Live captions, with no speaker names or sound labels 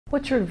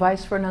What's your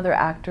advice for another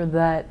actor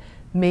that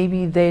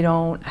maybe they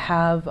don't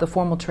have the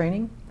formal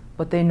training,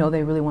 but they know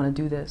they really want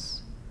to do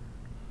this?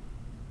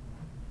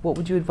 What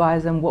would you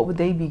advise them? What would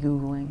they be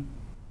Googling?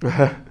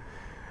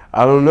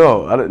 I don't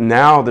know.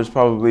 Now there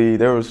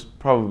was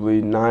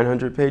probably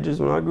 900 pages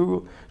when I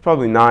Googled. It's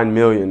probably 9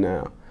 million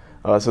now.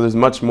 So there's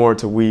much more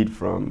to weed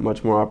from,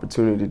 much more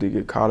opportunity to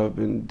get caught up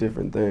in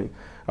different things.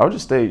 I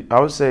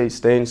would say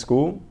stay in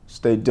school,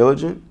 stay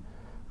diligent,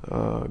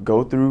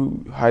 go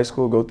through high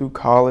school, go through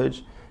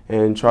college,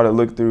 and try to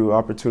look through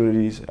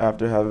opportunities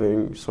after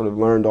having sort of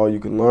learned all you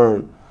can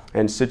learn,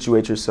 and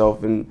situate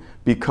yourself and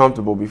be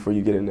comfortable before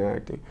you get into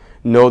acting.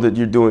 Know that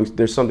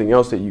there's something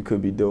else that you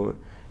could be doing.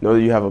 Know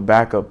that you have a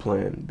backup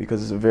plan,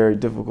 because it's a very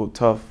difficult,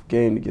 tough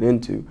game to get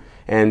into.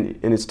 And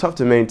it's tough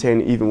to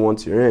maintain even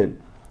once you're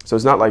in. So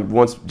it's not like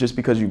just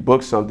because you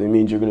book something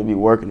means you're going to be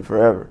working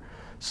forever.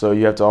 So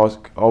you have to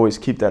always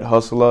keep that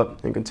hustle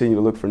up and continue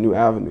to look for new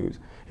avenues.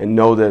 And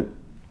know that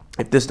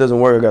if this doesn't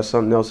work, I got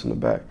something else in the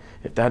back.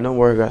 If that don't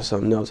work, I got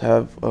something else.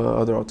 Have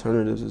other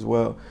alternatives as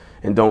well.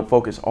 And don't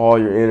focus all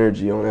your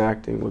energy on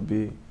acting would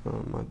be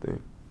my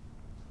thing.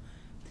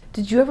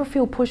 Did you ever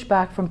feel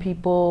pushback from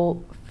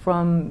people,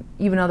 from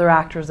even other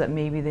actors that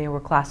maybe they were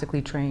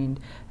classically trained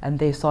and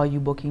they saw you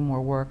booking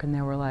more work and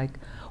they were like,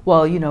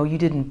 well, you know, you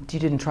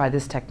didn't try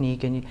this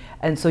technique,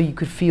 and so you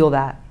could feel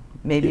that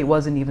maybe it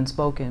wasn't even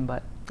spoken,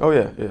 but oh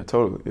yeah,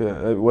 totally,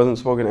 yeah, it wasn't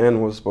spoken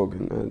and was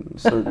spoken in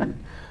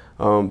certain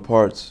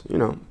parts, you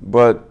know,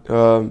 but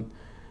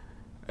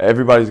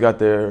everybody's got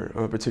their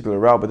particular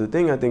route. But the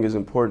thing I think is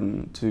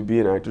important to be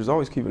an actor is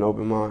always keep an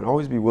open mind,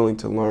 always be willing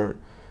to learn,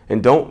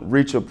 and don't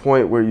reach a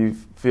point where you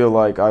feel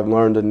like I've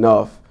learned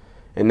enough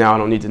and now I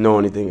don't need to know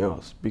anything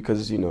else,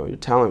 because you know your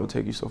talent will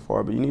take you so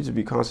far, but you need to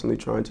be constantly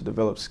trying to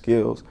develop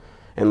skills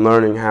and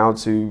learning how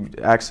to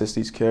access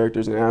these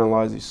characters and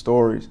analyze these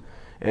stories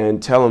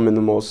and tell them in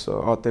the most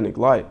authentic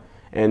light.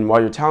 And while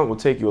your talent will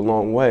take you a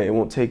long way, it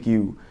won't take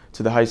you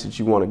to the heights that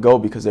you want to go,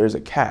 because there's a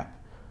cap,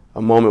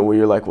 a moment where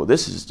you're like, well,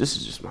 this is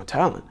just my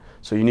talent.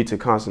 So you need to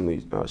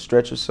constantly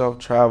stretch yourself,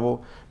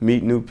 travel,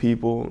 meet new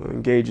people,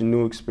 engage in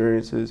new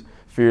experiences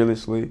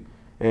fearlessly,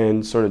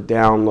 and sort of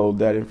download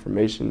that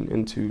information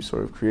into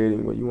sort of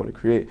creating what you want to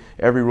create.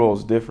 Every role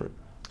is different.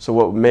 So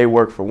what may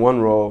work for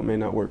one role may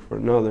not work for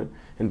another,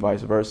 and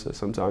vice versa.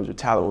 Sometimes your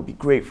talent will be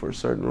great for a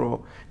certain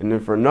role, and then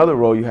for another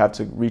role you have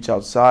to reach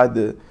outside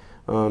the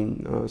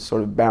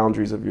sort of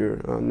boundaries of your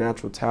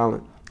natural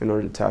talent in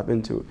order to tap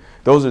into it.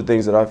 Those are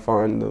things that I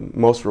find the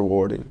most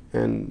rewarding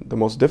and the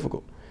most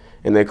difficult,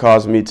 and they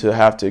cause me to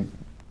have to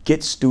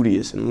get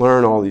studious and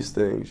learn all these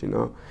things, you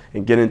know,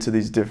 and get into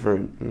these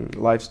different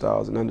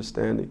lifestyles and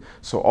understanding.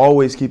 So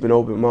always keep an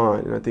open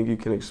mind, and I think you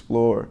can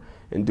explore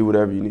and do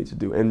whatever you need to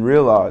do. And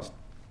realize,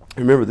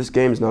 remember, this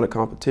game is not a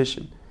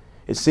competition.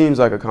 It seems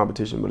like a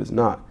competition, but it's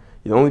not.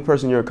 The only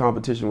person you're in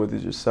competition with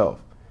is yourself.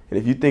 And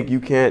if you think you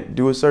can't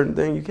do a certain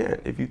thing, you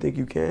can't. If you think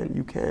you can,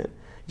 you can.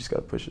 You just got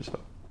to push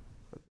yourself.